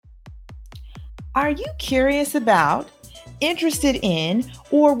Are you curious about, interested in,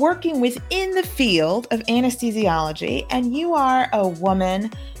 or working within the field of anesthesiology, and you are a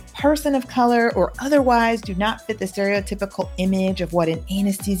woman, person of color, or otherwise do not fit the stereotypical image of what an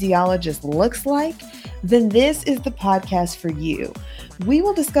anesthesiologist looks like? Then this is the podcast for you. We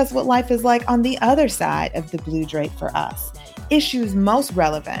will discuss what life is like on the other side of the blue drape for us. Issues most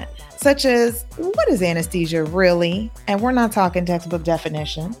relevant, such as what is anesthesia really? And we're not talking textbook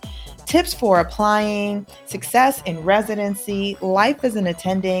definition. Tips for applying, success in residency, life as an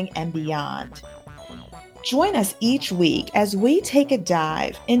attending, and beyond. Join us each week as we take a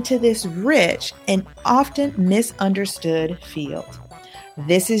dive into this rich and often misunderstood field.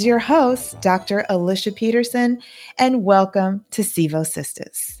 This is your host, Dr. Alicia Peterson, and welcome to SIVO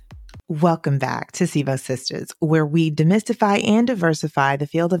Sisters. Welcome back to SIVO Sisters, where we demystify and diversify the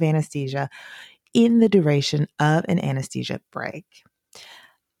field of anesthesia in the duration of an anesthesia break.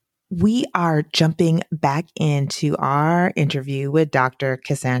 We are jumping back into our interview with Dr.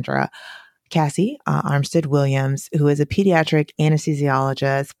 Cassie Armstead-Williams, who is a pediatric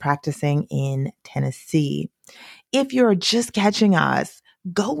anesthesiologist practicing in Tennessee. If you're just catching us,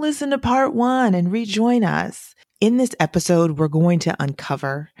 go listen to part 1 and rejoin us. In this episode, we're going to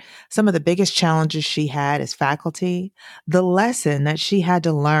uncover some of the biggest challenges she had as faculty, the lesson that she had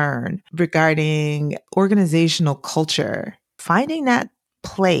to learn regarding organizational culture, finding that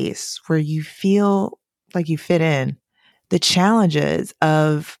place where you feel like you fit in, the challenges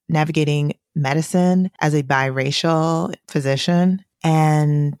of navigating medicine as a biracial physician,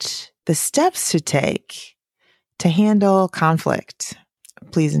 and the steps to take to handle conflict.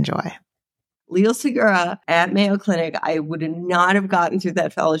 Please enjoy. Leo Segura at Mayo Clinic, I would not have gotten through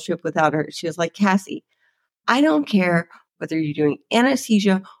that fellowship without her. She was like, Cassie, I don't care whether you're doing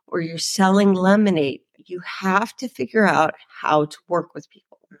anesthesia or you're selling lemonade. You have to figure out how to work with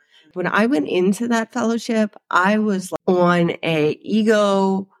people. When I went into that fellowship, I was on a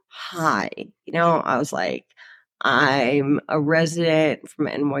ego high. I was like, I'm a resident from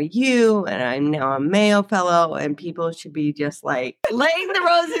NYU and I'm now a Mayo fellow, and people should be just like laying the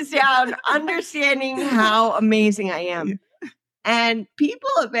roses down, understanding how amazing I am. And people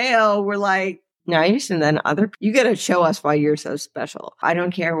at Mayo were like, nice. And then you got to show us why you're so special. I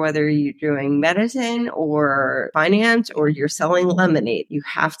don't care whether you're doing medicine or finance or you're selling lemonade. You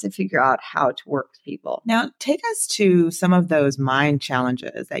have to figure out how to work with people. Now, take us to some of those mind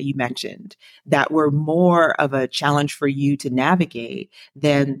challenges that you mentioned that were more of a challenge for you to navigate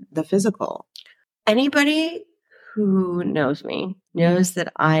than the physical. Anybody who knows me knows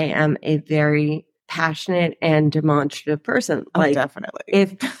that I am a very passionate and demonstrative person. Like,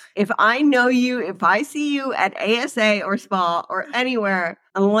 definitely. If I know you, if I see you at ASA or spa or anywhere,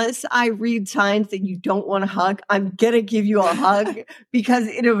 unless I read signs that you don't want to hug, I'm going to give you a hug because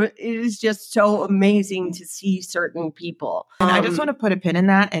it is just so amazing to see certain people. And I just want to put a pin in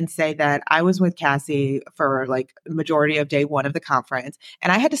that and say that I was with Cassie for like the majority of day 1 of the conference,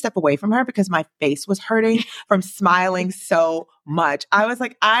 and I had to step away from her because my face was hurting from smiling so much. I was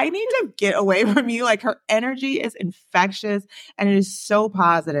like, I need to get away from you. Like, her energy is infectious and it is so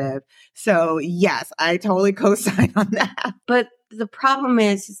positive. So yes, I totally co-sign on that. But the problem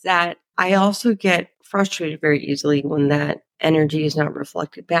is that I also get frustrated very easily when that energy is not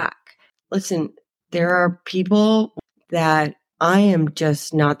reflected back. Listen, there are people that I am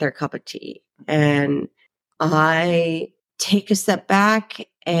just not their cup of tea. And I take a step back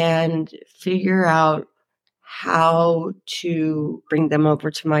and figure out how to bring them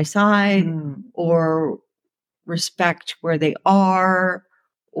over to my side or respect where they are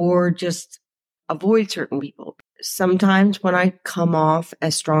or just avoid certain people. Sometimes when I come off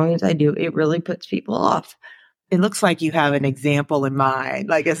as strong as I do, it really puts people off. It looks like you have an example in mind.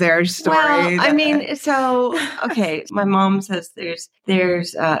 Like, is there a story? Well, okay. My mom says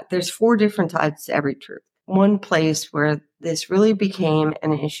there's 4 different sides to every truth. One place where this really became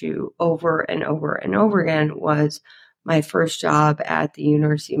an issue over and over and over again was my first job at the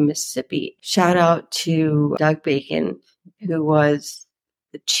University of Mississippi. Shout out to Doug Bacon, who was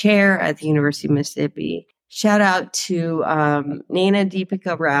the chair at the University of Mississippi. Shout out to Nana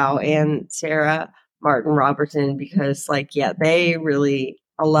Deepika Rao and Sarah Martin Robertson, because they really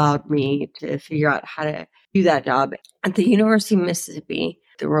allowed me to figure out how to do that job. At the University of Mississippi,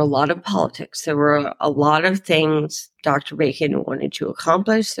 there were a lot of politics. There were a lot of things Dr. Bacon wanted to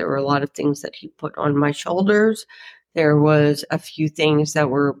accomplish. There were a lot of things that he put on my shoulders. There was a few things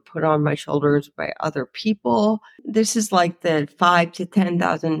that were put on my shoulders by other people. This is like the 5 to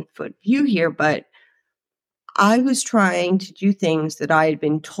 10,000 foot view here, but I was trying to do things that I had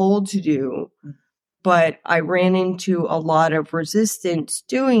been told to do, but I ran into a lot of resistance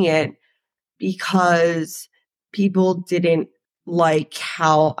doing it because people didn't like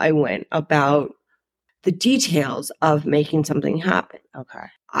how I went about the details of making something happen. Okay.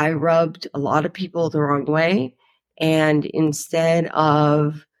 I rubbed a lot of people the wrong way. And instead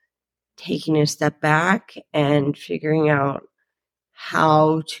of taking a step back and figuring out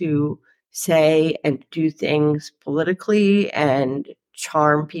how to say and do things politically and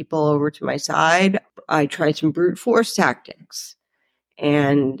charm people over to my side, I tried some brute force tactics.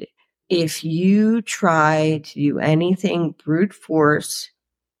 And if you try to do anything brute force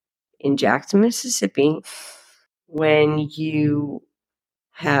in Jackson, Mississippi, when you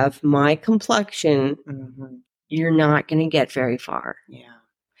have my complexion, you're not going to get very far. Yeah.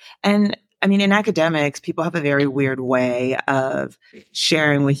 And I mean, in academics, people have a very weird way of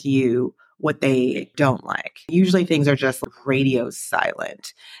sharing with you what they don't like. Usually things are just radio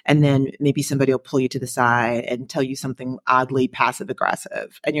silent. And then maybe somebody will pull you to the side and tell you something oddly passive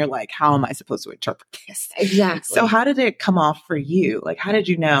aggressive. And you're like, how am I supposed to interpret this? Exactly. So how did it come off for you? Like, how did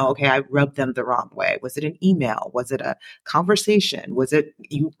you know, okay, I rubbed them the wrong way? Was it an email? Was it a conversation? Was it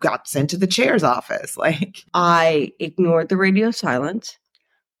you got sent to the chair's office? Like, I ignored the radio silence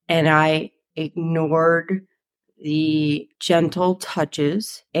and I ignored the gentle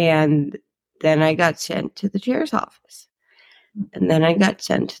touches, and then I got sent to the chair's office. And then I got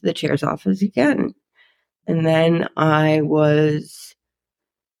sent to the chair's office again. And then I was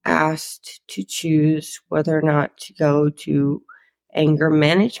asked to choose whether or not to go to anger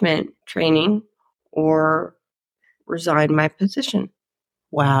management training or resign my position.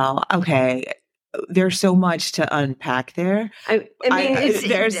 wow. Okay. There's so much to unpack there. I mean,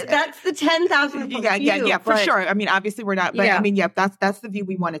 that's the 10,000. Yeah, for sure. I mean, obviously we're not, but I mean, that's the view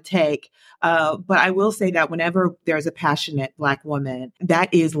we want to take. But I will say that whenever there's a passionate Black woman,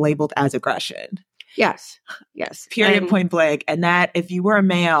 that is labeled as aggression. Yes. Period, point blank. And that if you were a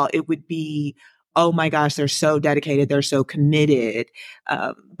male, it would be, oh my gosh, they're so dedicated. They're so committed.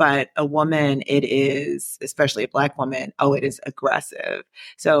 But a woman, it is, especially a Black woman, it is aggressive.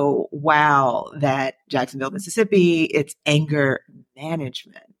 So wow, that Jacksonville, Mississippi, it's anger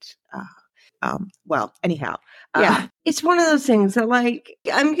management. Well, anyhow. It's one of those things that, like,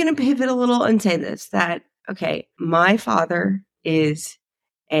 I'm going to pivot a little and say this, that, okay, my father is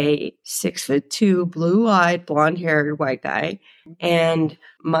a 6'2", blue-eyed, blonde-haired white guy. And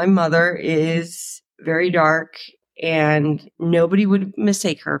my mother is very dark, and nobody would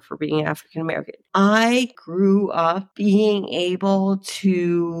mistake her for being African American. I grew up being able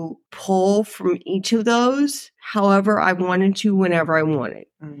to pull from each of those however I wanted to, whenever I wanted.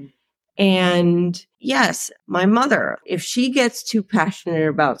 And yes, my mother, if she gets too passionate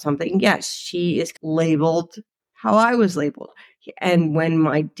about something, yes, she is labeled how I was labeled. And when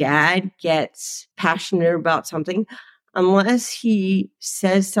my dad gets passionate about something, unless he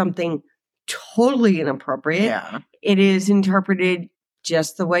says something totally inappropriate, it is interpreted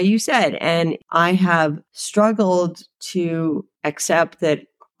just the way you said. And I have struggled to accept that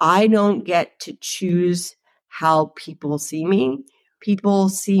I don't get to choose how people see me. People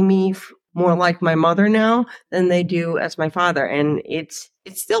see me more like my mother now than they do as my father. And it's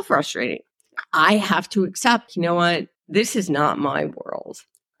still frustrating. I have to accept, you know what? This is not my world.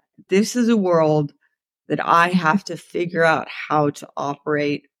 This is a world that I have to figure out how to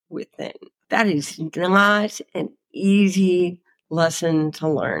operate within. That is not an easy lesson to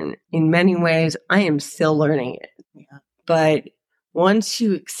learn. In many ways, I am still learning it. Yeah. But once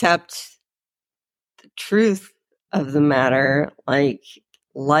you accept the truth of the matter, like,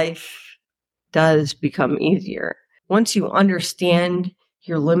 life does become easier. Once you understand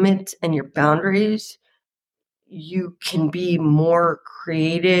your limits and your boundaries, you can be more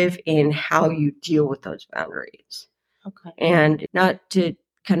creative in how you deal with those boundaries. Okay. And not to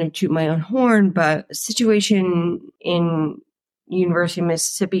kind of toot my own horn, but a situation in University of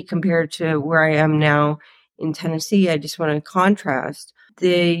Mississippi compared to where I am now in Tennessee, I just want to contrast.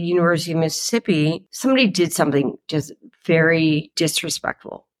 The University of Mississippi, somebody did something just very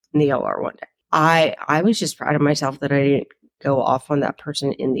disrespectful in the OR one day. I was just proud of myself that I didn't go off on that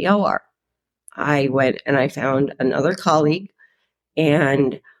person in the OR. I went and I found another colleague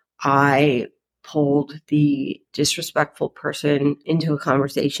and I pulled the disrespectful person into a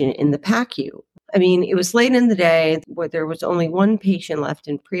conversation in the PACU. I mean, it was late in the day where there was only one patient left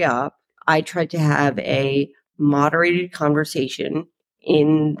in pre-op. I tried to have a moderated conversation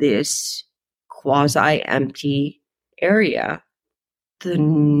in this quasi-empty area. The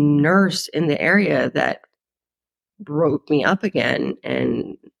nurse in the area that wrote me up again,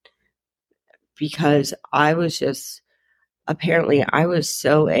 and because I was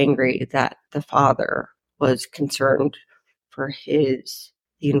so angry that the father was concerned for his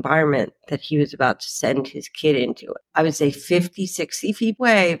the environment that he was about to send his kid into. I would say 50, 60 feet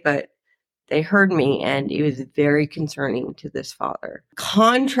away, but they heard me, and it was very concerning to this father.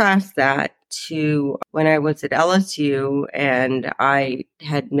 Contrast that to when I was at LSU and I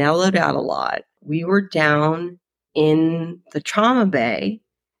had mellowed out a lot. We were down in the trauma bay,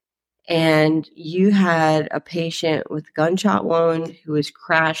 and you had a patient with a gunshot wound who was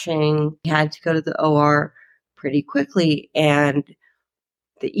crashing. He had to go to the OR pretty quickly, and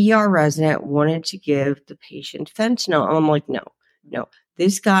the ER resident wanted to give the patient fentanyl. And I'm like, no.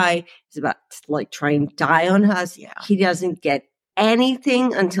 This guy is about to like try and die on us. Yeah. He doesn't get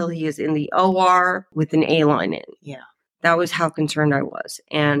anything until he is in the OR with an A-line in. Yeah. That was how concerned I was.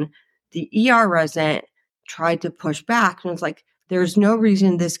 And the ER resident tried to push back and was like, there's no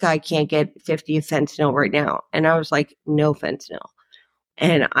reason this guy can't get 50 of fentanyl right now. And I was like, no fentanyl.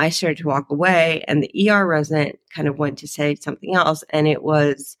 And I started to walk away, and the ER resident kind of went to say something else. And it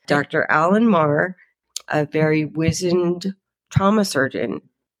was Dr. Alan Marr, a very wizened trauma surgeon.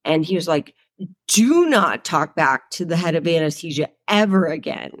 And he was like, do not talk back to the head of anesthesia ever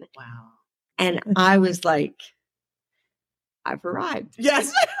again. Wow. And I was like, I've arrived.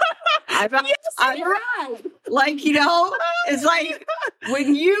 Yes. I've arrived. Like, you know, it's like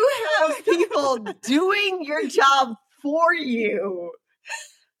when you have people doing your job for you.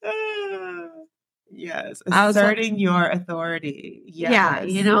 Yes. Asserting your authority. Yes. Yeah,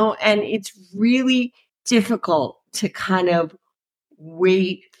 you know, and it's really difficult to kind of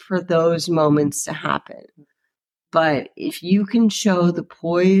wait for those moments to happen. But if you can show the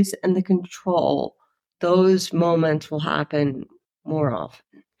poise and the control, those moments will happen more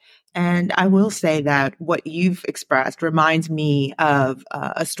often. And I will say that what you've expressed reminds me of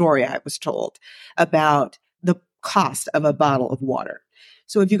a story I was told about the cost of a bottle of water.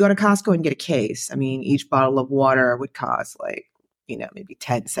 So if you go to Costco and get a case, I mean, each bottle of water would cost like, you know, maybe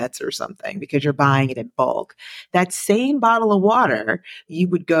 10 cents or something because you're buying it in bulk. That same bottle of water, you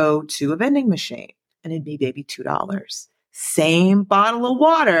would go to a vending machine and it'd be maybe $2. Same bottle of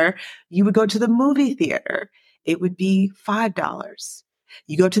water, you would go to the movie theater. It would be $5.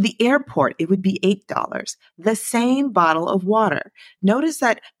 You go to the airport, it would be $8. The same bottle of water. Notice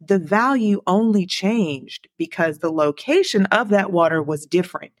that the value only changed because the location of that water was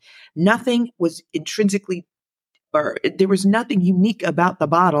different. Nothing was intrinsically, or there was nothing unique about the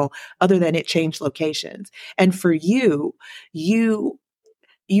bottle other than it changed locations. And for you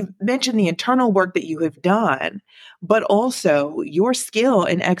mentioned the internal work that you have done, but also your skill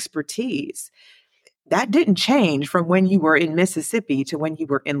and expertise. That didn't change from when you were in Mississippi to when you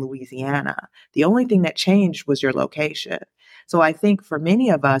were in Louisiana. The only thing that changed was your location. So I think for many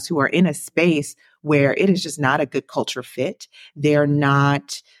of us who are in a space where it is just not a good culture fit, they're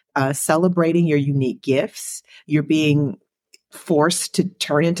not celebrating your unique gifts, you're being forced to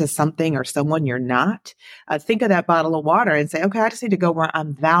turn into something or someone you're not. Think of that bottle of water and say, okay, I just need to go where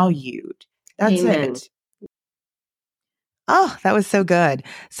I'm valued. That's Amen. it. Oh, that was so good.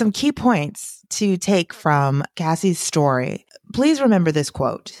 Some key points to take from Cassie's story. Please remember this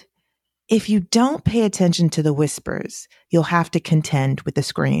quote. If you don't pay attention to the whispers, you'll have to contend with the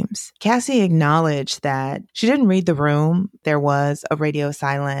screams. Cassie acknowledged that she didn't read the room. There was a radio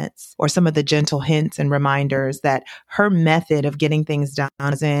silence or some of the gentle hints and reminders that her method of getting things done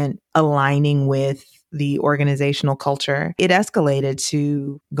isn't aligning with the organizational culture. It escalated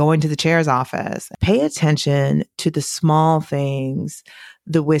to going to the chair's office. Pay attention to the small things,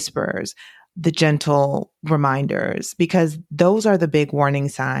 the whispers, the gentle reminders, because those are the big warning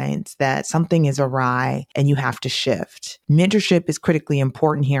signs that something is awry and you have to shift. Mentorship is critically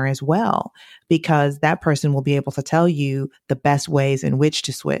important here as well, because that person will be able to tell you the best ways in which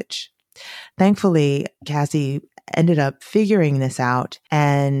to switch. Thankfully, Cassie ended up figuring this out,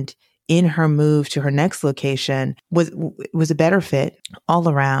 and in her move to her next location was a better fit all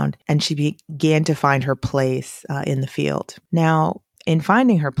around, and she began to find her place in the field. Now, in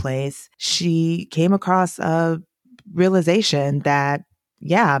finding her place, she came across a realization that,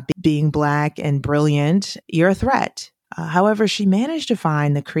 being Black and brilliant, you're a threat. However, she managed to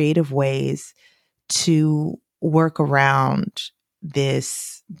find the creative ways to work around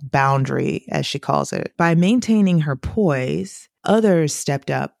this boundary, as she calls it. By maintaining her poise, others stepped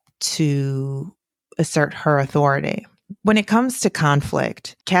up to assert her authority. When it comes to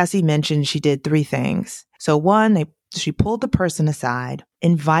conflict, Cassie mentioned she did 3 things. So 1, she pulled the person aside,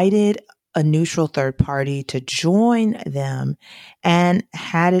 invited a neutral third party to join them and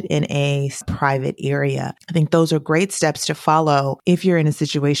had it in a private area. I think those are great steps to follow if you're in a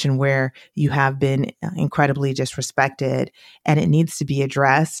situation where you have been incredibly disrespected and it needs to be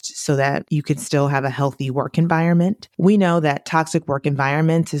addressed so that you can still have a healthy work environment. We know that toxic work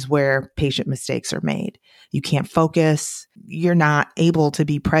environments is where patient mistakes are made. You can't focus. You're not able to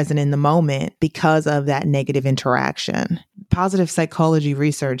be present in the moment because of that negative interaction. Positive psychology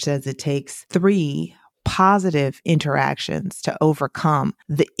research says it takes 3 positive interactions to overcome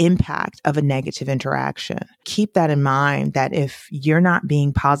the impact of a negative interaction. Keep that in mind, that if you're not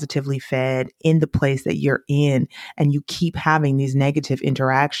being positively fed in the place that you're in and you keep having these negative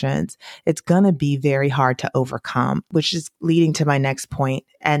interactions, it's going to be very hard to overcome, which is leading to my next point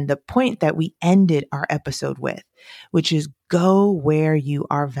and the point that we ended our episode with, which is go where you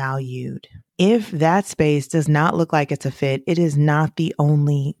are valued. If that space does not look like it's a fit, it is not the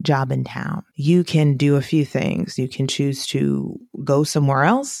only job in town. You can do a few things. You can choose to go somewhere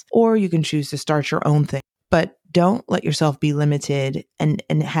else, or you can choose to start your own thing. But don't let yourself be limited and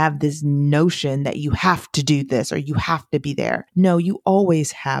have this notion that you have to do this or you have to be there. No, you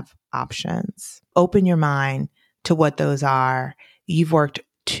always have options. Open your mind to what those are. You've worked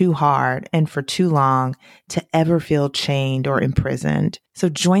too hard and for too long to ever feel chained or imprisoned. So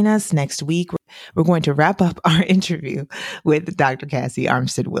join us next week. We're going to wrap up our interview with Dr. Cassie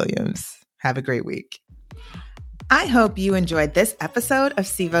Armstead-Williams. Have a great week. I hope you enjoyed this episode of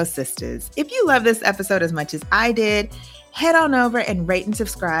SIVO Sisters. If you love this episode as much as I did, head on over and rate and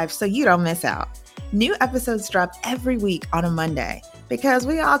subscribe so you don't miss out. New episodes drop every week on a Monday because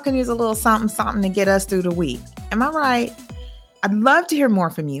we all can use a little something to get us through the week. Am I right? I'd love to hear more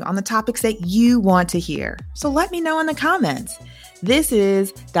from you on the topics that you want to hear. So let me know in the comments. This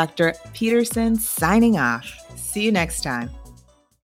is Dr. Peterson signing off. See you next time.